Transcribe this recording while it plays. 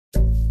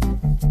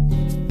In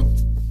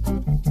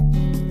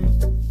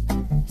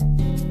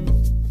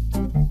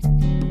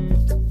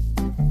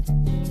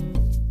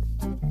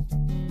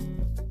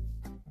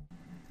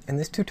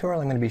this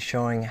tutorial, I'm going to be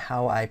showing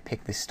how I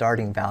pick the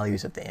starting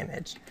values of the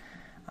image.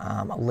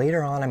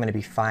 Later on, I'm going to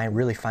be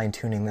really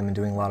fine-tuning them and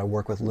doing a lot of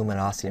work with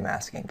luminosity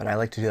masking, but I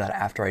like to do that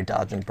after I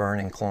dodge and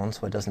burn and clone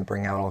so it doesn't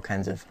bring out all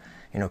kinds of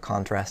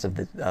contrast of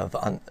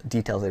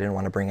details I didn't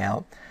want to bring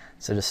out.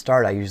 So to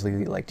start, I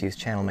usually like to use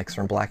channel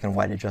mixer and black and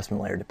white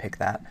adjustment layer to pick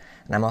that.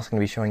 And I'm also going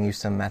to be showing you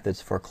some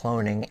methods for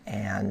cloning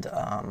and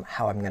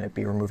how I'm going to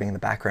be removing the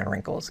background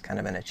wrinkles kind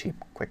of in a cheap,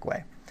 quick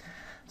way.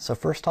 So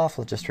first off,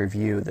 let's just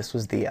review. This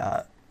was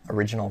the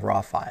original raw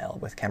file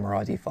with camera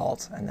raw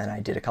defaults, and then I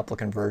did a couple of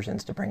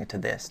conversions to bring it to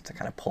this to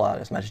kind of pull out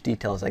as much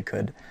detail as I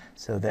could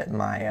so that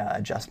my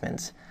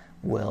adjustments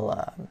will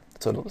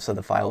so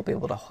the file will be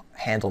able to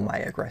handle my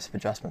aggressive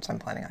adjustments I'm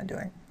planning on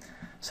doing.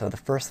 So the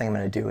first thing I'm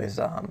going to do is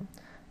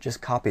just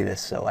copy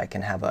this so I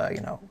can have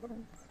a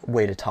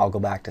way to toggle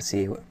back to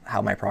see how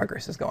my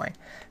progress is going.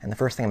 And the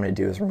first thing I'm going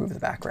to do is remove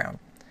the background.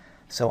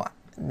 So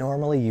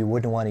normally you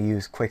wouldn't want to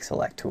use quick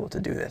select tool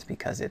to do this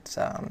because it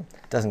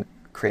doesn't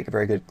create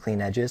very good clean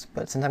edges,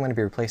 but since I'm going to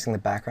be replacing the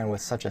background with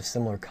such a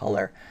similar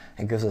color,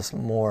 it gives us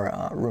more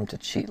room to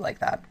cheat like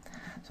that.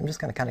 So I'm just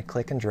going to kind of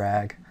click and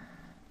drag,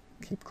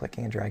 keep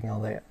clicking and dragging all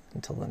the way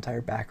until the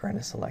entire background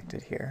is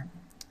selected here.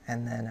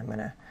 And then I'm going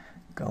to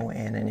go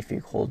in, and if you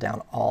hold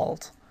down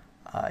Alt,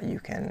 you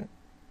can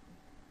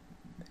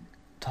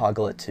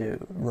toggle it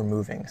to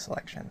removing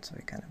selection. So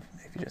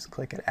if you just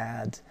click it,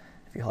 adds.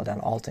 If you hold down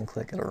Alt and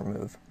click, it'll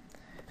remove.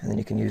 And then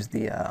you can use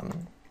the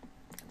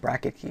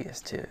bracket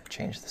keys to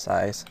change the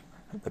size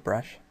of the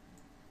brush.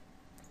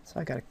 So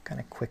I got a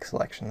kind of quick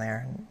selection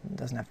there, and it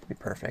doesn't have to be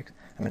perfect.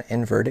 I'm going to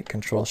invert it,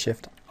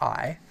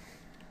 Control-Shift-I.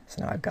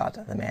 So now I've got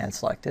the man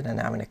selected, and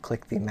now I'm going to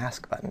click the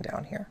mask button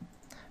down here.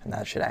 And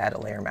that should add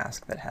a layer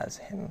mask that has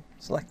him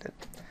selected.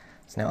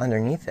 So now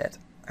underneath it,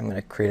 I'm going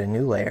to create a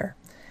new layer,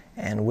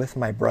 and with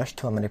my brush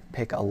tool I'm going to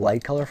pick a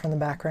light color from the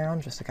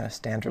background, just a kind of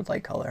standard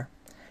light color.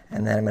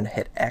 And then I'm going to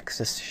hit X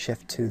to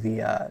shift to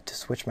to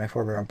switch my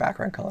foreground and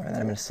background color, and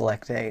then I'm going to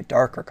select a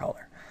darker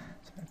color.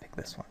 So I'm going to pick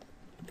this one.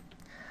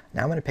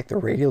 Now I'm going to pick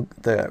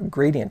the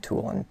gradient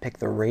tool and pick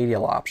the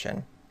radial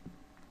option,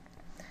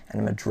 and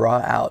I'm going to draw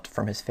out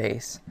from his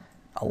face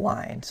a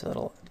line so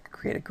it'll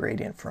create a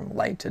gradient from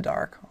light to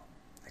dark,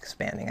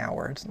 expanding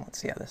outwards. And let's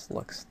see how this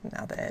looks.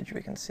 Now the edge,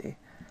 we can see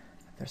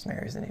if there's some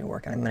areas that need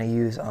work. And I'm going to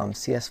use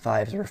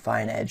CS5's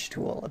Refine Edge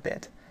tool a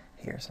bit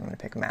here. So I'm going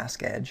to pick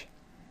Mask Edge.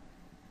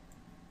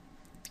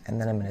 And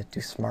then I'm going to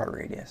do Smart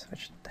Radius,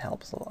 which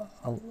helps a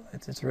lot.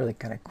 It's really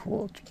kind of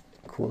cool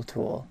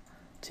tool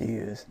to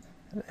use.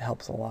 It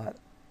helps a lot.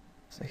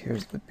 So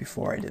here's the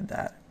before I did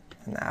that,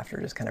 and the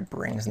after just kind of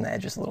brings in the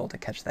edges a little to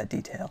catch that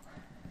detail.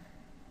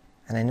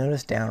 And I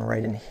noticed down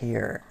right in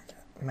here,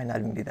 it might not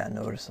even be that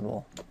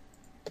noticeable,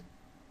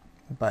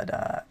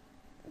 but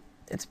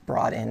it's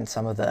brought in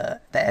some of the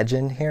edge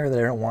in here that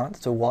I don't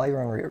want. So while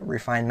you're on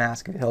Refine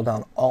Mask, if you hold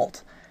down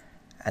Alt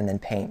and then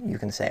Paint, you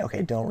can say,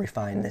 okay, don't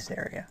refine this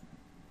area.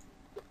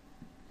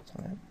 So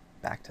I'm going to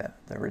back to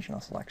the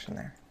original selection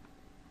there.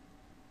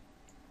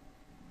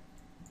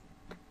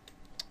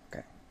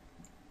 Okay.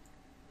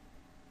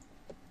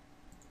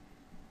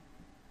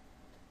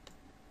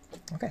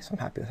 Okay, so I'm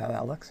happy with how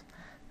that looks,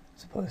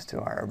 as opposed to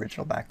our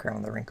original background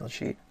on the wrinkled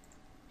sheet.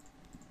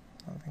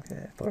 I think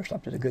that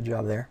Photoshop did a good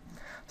job there.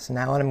 So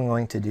now what I'm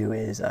going to do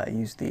is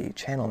use the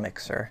channel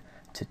mixer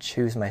to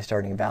choose my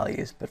starting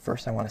values, but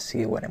first I want to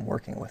see what I'm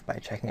working with by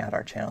checking out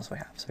our channels we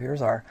have. So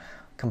here's our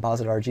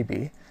composite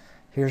RGB.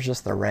 Here's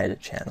just the red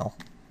channel,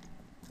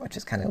 which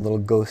is kind of a little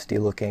ghosty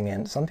looking,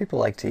 and some people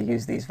like to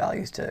use these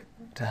values to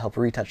help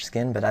retouch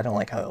skin, but I don't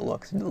like how it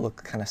looks. It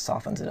kind of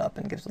softens it up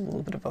and gives it a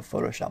little bit of a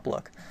Photoshop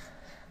look.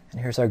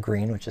 And here's our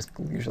green, which is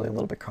usually a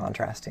little bit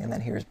contrasting, and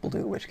then here's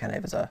blue, which kind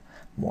of is a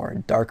more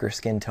darker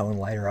skin tone,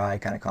 lighter eye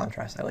kind of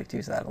contrast. I like to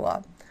use that a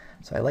lot.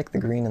 So I like the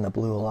green and the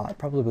blue a lot,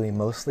 probably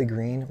mostly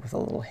green with a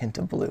little hint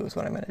of blue is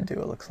what I'm going to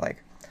do, it looks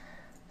like.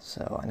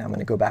 So now I'm going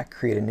to go back,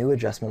 create a new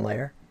adjustment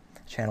layer,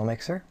 channel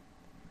mixer,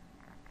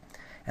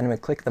 and I'm going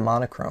to click the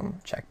monochrome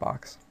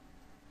checkbox.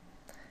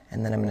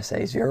 And then I'm going to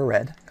say 0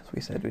 red, because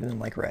we said we didn't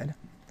like red.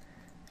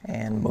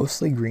 And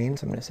mostly green,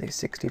 so I'm going to say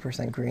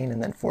 60% green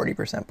and then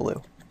 40%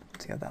 blue.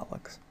 Let's see how that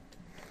looks.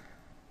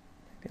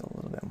 Maybe a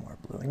little bit more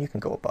blue. And you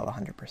can go above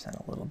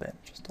 100% a little bit,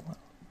 just a little.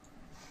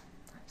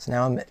 So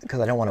now,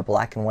 because I don't want a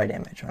black and white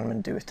image, what I'm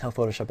going to do is tell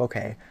Photoshop,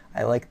 okay,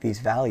 I like these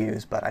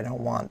values, but I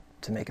don't want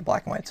to make it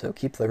black and white, so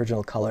keep the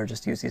original color,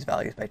 just use these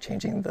values by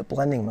changing the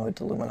blending mode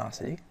to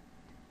luminosity.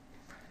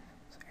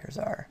 Here's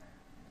our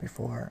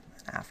before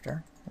and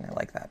after, and I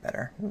like that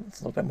better. It's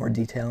a little bit more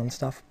detail and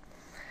stuff.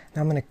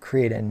 Now I'm going to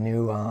create a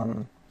new,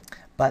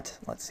 but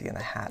let's see, in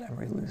the hat I'm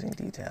really losing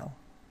detail.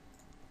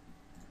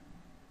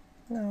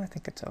 No, I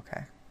think it's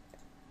okay.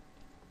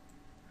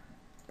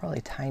 Probably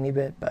a tiny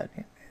bit, but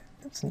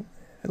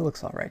it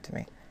looks all right to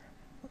me.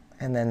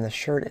 And then the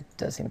shirt, it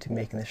does seem to be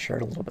making the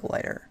shirt a little bit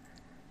lighter.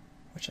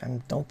 which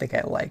I don't think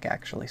I like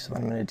actually. So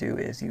what I'm going to do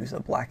is use a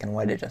black and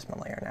white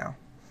adjustment layer now.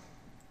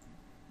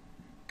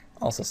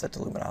 Also set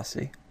to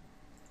luminosity.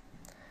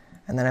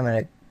 And then I'm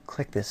going to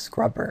click this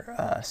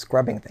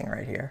scrubbing thing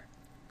right here.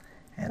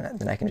 And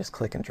then I can just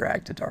click and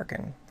drag to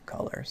darken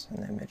colors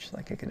in the image.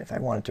 Like I could, if I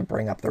wanted to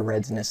bring up the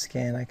reds in his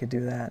skin, I could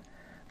do that.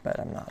 But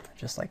I'm not,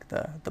 just like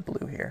the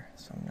blue here.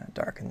 So I'm going to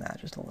darken that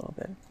just a little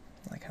bit.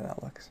 I like how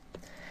that looks.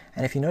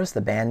 And if you notice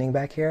the banding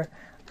back here,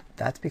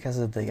 that's because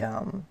of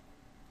the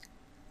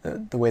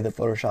way that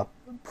Photoshop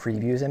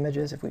previews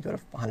images. If we go to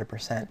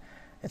 100%,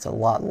 it's a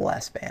lot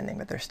less banding,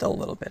 but there's still a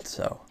little bit.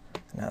 So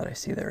now that I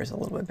see there is a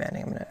little bit of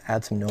banding, I'm going to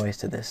add some noise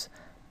to this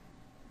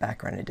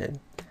background I did.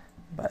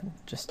 But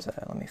just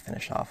let me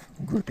finish off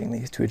grouping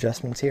these two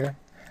adjustments here.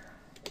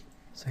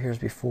 So here's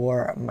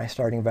before my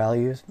starting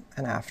values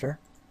and after.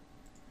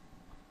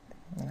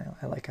 And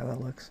I like how that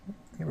looks.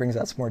 It brings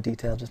out some more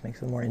detail, just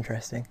makes it more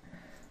interesting.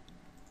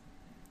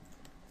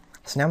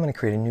 So now I'm going to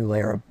create a new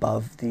layer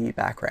above the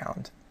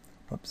background.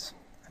 Whoops.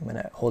 I'm going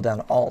to hold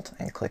down Alt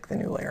and click the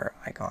new layer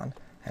icon.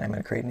 And I'm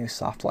going to create a new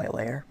soft light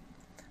layer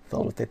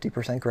filled with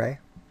 50% gray.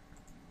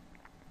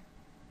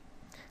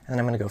 And then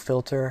I'm going to go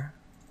Filter.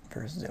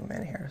 First zoom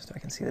in here so I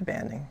can see the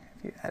banding.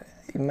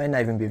 It might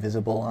not even be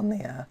visible on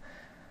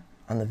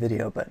the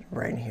video, but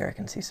right in here I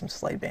can see some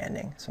slight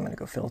banding. So I'm going to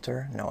go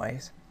Filter,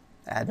 Noise,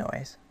 Add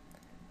Noise.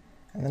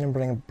 And then I'm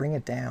going to bring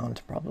it down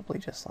to probably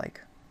just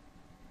like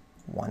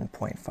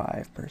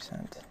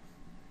 1.5%.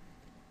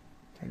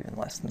 Maybe even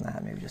less than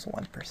that, maybe just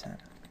 1%.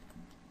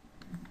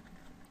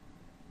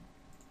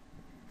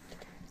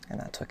 And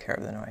that took care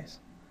of the noise.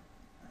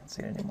 I don't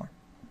see it anymore.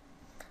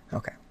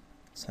 Okay,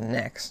 so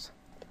next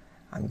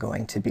I'm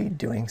going to be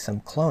doing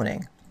some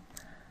cloning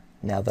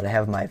now that I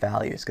have my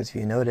values, because if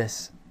you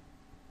notice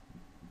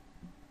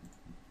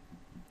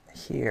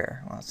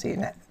here, well, see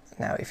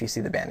now if you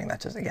see the banding,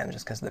 that's just again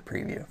just because of the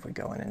preview. If we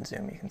go in and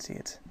zoom, you can see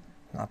it's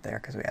not there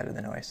because we added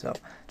the noise. So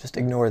just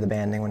ignore the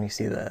banding when you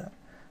see the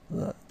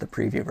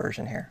preview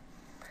version here.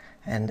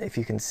 And if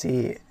you can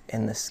see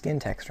in the skin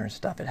texture and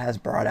stuff, it has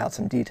brought out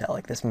some detail,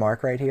 like this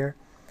mark right here.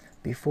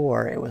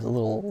 Before it was a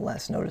little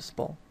less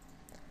noticeable,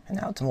 and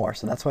now it's more.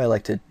 So that's why I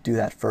like to do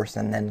that first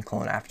and then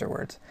clone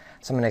afterwards.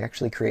 So I'm going to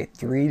actually create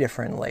 3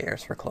 different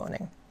layers for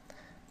cloning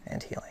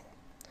and healing.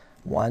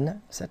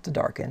 One set to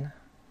darken,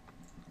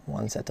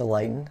 one set to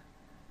lighten,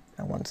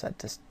 and one set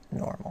to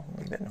normal,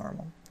 leave it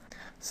normal.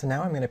 So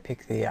now I'm going to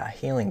pick the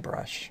healing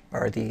brush,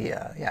 or the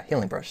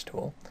healing brush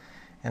tool.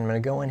 And I'm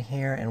going to go in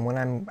here, and when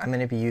I'm going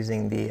to be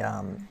using the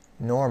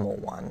normal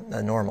one,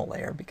 the normal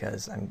layer,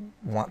 because I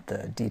want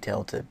the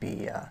detail to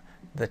be,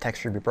 the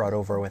texture to be brought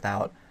over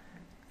without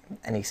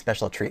any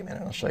special treatment,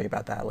 and I'll show you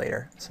about that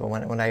later. So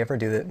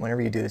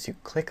whenever you do this, you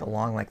click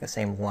along like the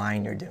same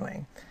line you're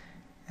doing.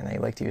 And I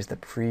like to use the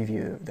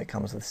preview that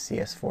comes with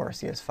CS4 or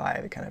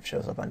CS5. It kind of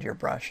shows up under your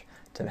brush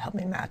to help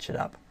me match it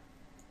up.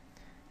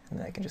 And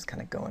then I can just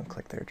kind of go and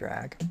click there,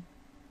 drag.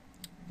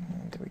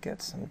 And did we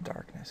get some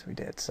darkness? We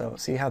did. So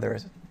see how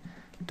there's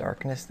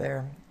darkness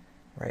there?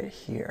 Right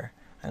here.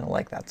 I don't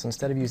like that. So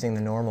instead of using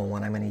the normal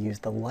one, I'm going to use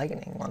the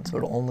lightening one. So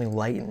it'll only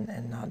lighten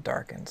and not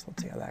darken. So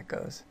let's see how that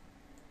goes.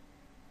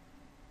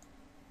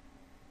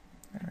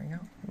 There we go.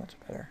 Much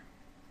better.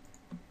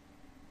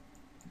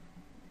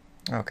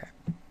 Okay.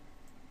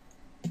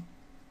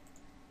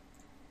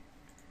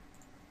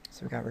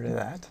 So we got rid of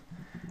that.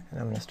 And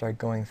I'm going to start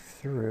going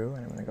through,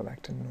 and I'm going to go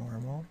back to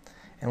normal.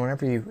 And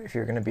if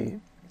you're going to be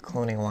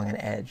cloning along an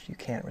edge, you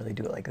can't really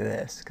do it like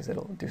this because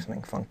it'll do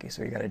something funky.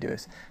 So what you got to do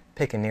is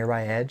pick a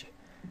nearby edge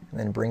and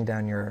then bring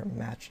down your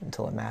match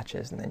until it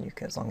matches, and then you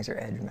can, as long as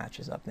your edge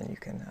matches up, then you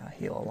can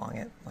heal along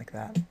it like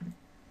that.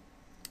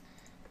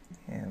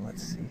 And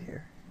let's see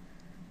here.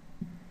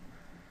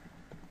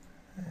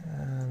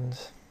 And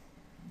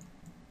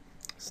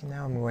so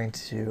now I'm going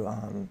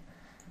to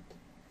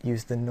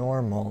use the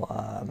normal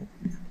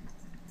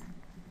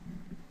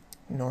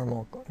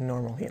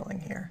healing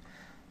here.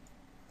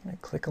 I'm going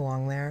to click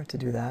along there to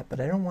do that, but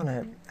I don't want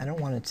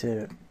it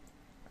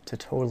to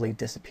totally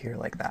disappear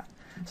like that.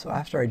 So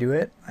after I do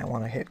it, I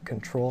want to hit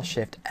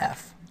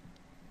Control-Shift-F,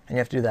 and you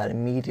have to do that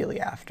immediately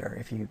after.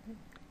 If you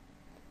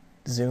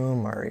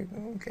zoom or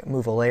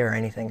move a layer or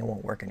anything, it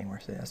won't work anymore,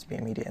 so it has to be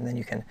immediate. And then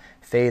you can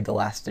fade the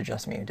last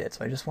adjustment you did.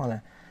 So I just want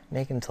to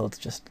make it until it's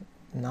just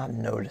not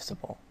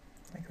noticeable,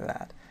 like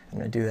that. I'm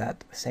going to do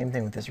that, same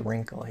thing with this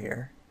wrinkle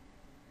here.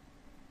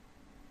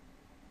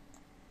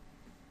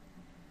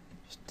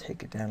 Just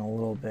take it down a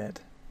little bit.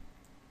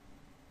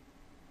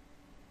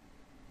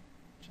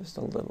 Just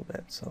a little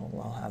bit, so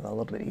I'll have a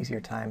little bit easier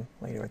time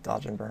later with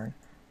dodge and burn.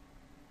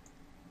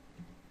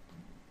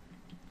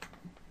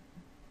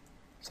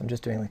 So I'm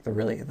just doing like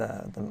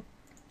the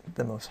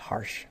most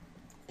harsh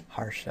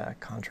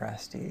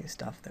contrasty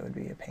stuff that would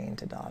be a pain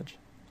to dodge.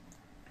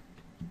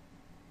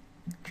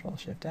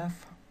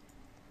 Control-Shift-F,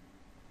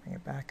 bring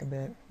it back a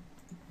bit.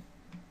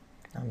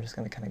 Now I'm just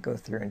going to kind of go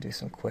through and do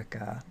some quick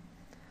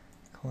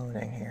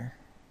cloning here.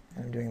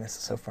 And I'm doing this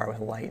so far with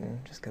lighten,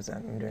 just because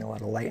I'm doing a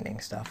lot of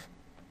lightening stuff.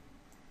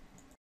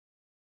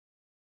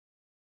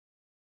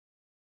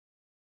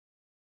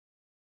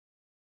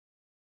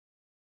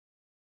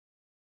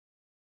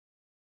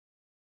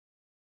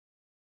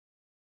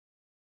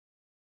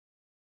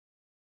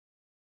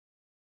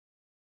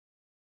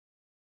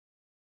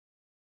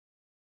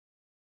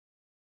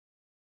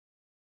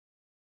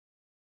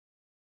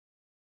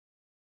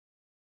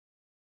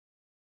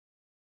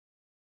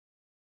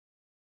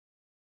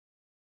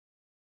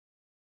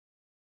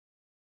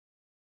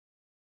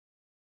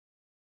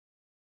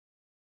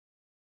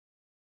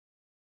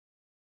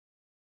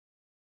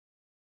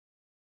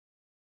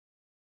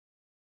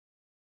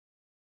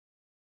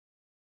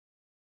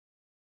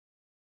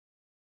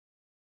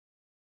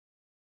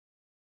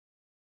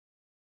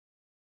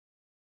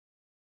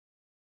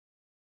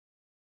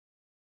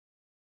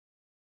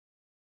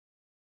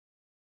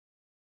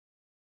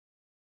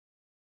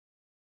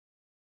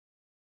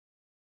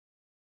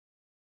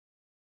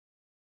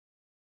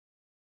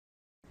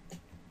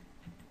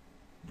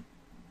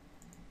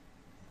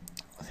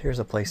 here's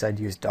a place I'd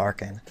use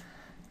darken,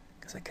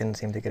 because I couldn't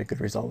seem to get a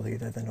good result with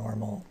either the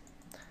normal,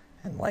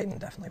 and lighten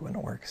definitely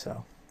wouldn't work,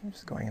 so I'm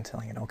just going and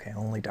telling it, okay,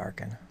 only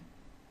darken.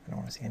 I don't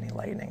want to see any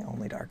lightening,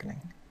 only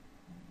darkening.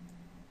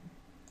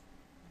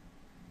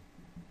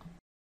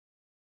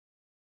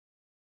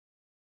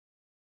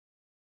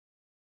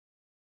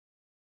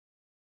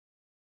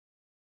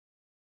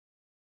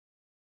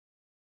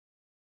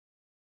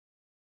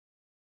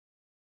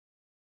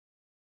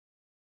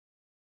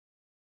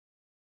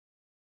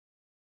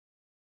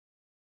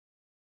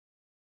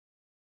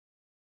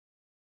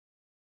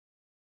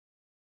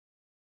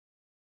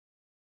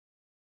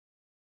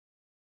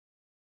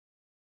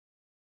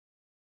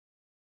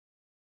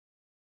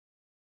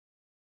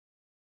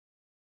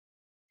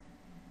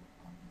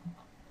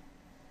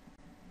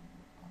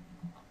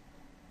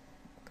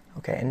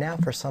 Okay, and now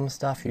for some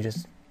stuff you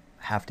just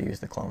have to use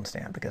the clone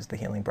stamp because the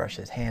healing brush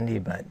is handy,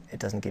 but it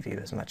doesn't give you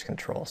as much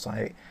control. So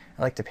I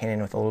like to paint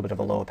in with a little bit of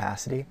a low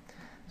opacity.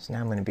 So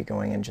now I'm going to be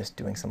going and just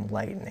doing some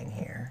lightening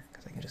here,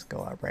 because I can just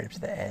go out right up to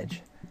the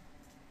edge.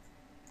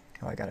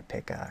 Oh, I got to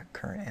pick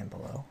current and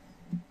below.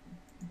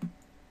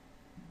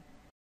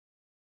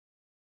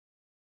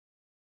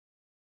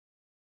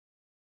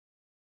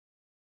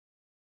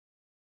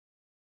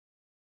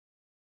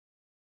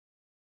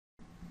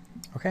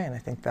 Okay, and I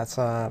think that's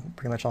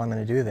pretty much all I'm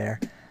going to do there.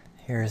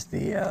 Here's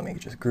the, let me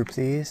just group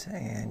these,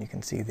 and you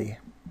can see the,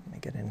 let me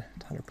get in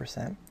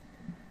 100%.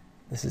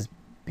 This is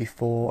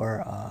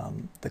before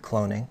the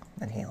cloning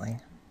and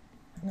healing,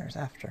 and there's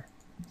after.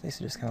 So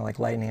these are just kind of like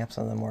lightening up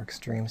some of the more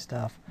extreme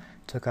stuff.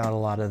 Took out a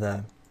lot of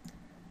the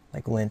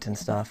like lint and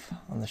stuff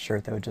on the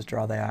shirt that would just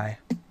draw the eye.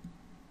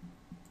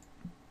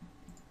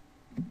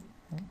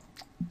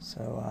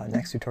 So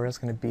next tutorial is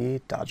going to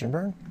be dodge and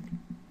burn.